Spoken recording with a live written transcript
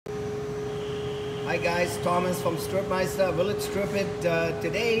Hi guys, Thomas from StripMeister. Will it strip it?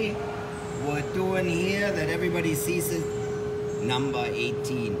 Today we're doing here that everybody sees it, number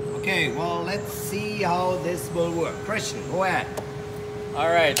 18. Okay, well let's see how this will work. Christian, go ahead.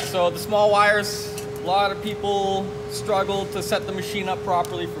 Alright, so the small wires, a lot of people struggle to set the machine up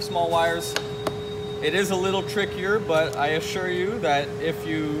properly for small wires. It is a little trickier, but I assure you that if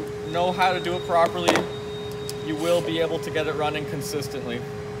you know how to do it properly, you will be able to get it running consistently.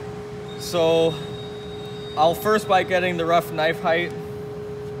 So I'll first by getting the rough knife height.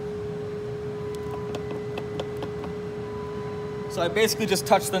 So I basically just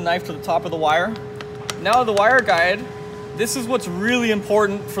touch the knife to the top of the wire. Now the wire guide, this is what's really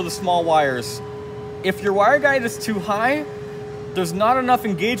important for the small wires. If your wire guide is too high, there's not enough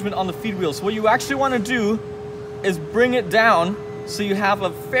engagement on the feed wheel. So what you actually want to do is bring it down so you have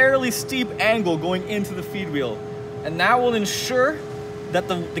a fairly steep angle going into the feed wheel. And that will ensure that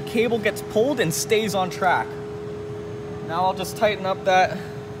the cable gets pulled and stays on track. Now I'll just tighten up that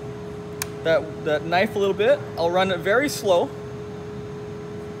knife a little bit. I'll run it very slow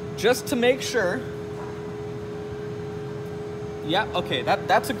just to make sure. Yeah, okay,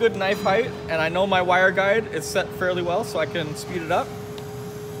 that's a good knife height, and I know my wire guide is set fairly well, so I can speed it up.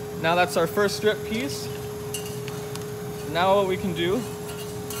 Now that's our first strip piece. Now what we can do,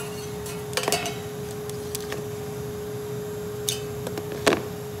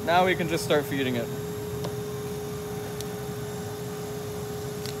 now we can just start feeding it.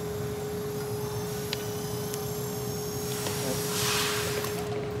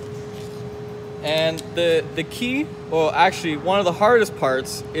 And the key, well actually one of the hardest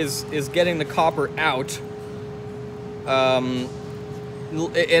parts is getting the copper out.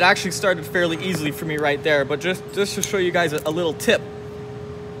 It actually started fairly easily for me right there, but just to show you guys a little tip.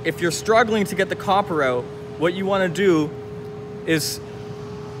 If you're struggling to get the copper out, what you want to do is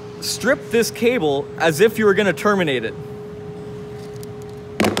strip this cable as if you were going to terminate it.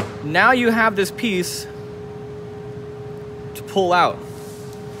 Now you have this piece to pull out.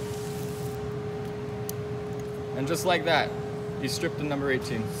 And just like that, you stripped the number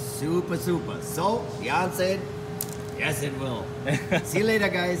 18. Super, super. So, the answer is, yes it will. See you later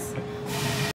guys.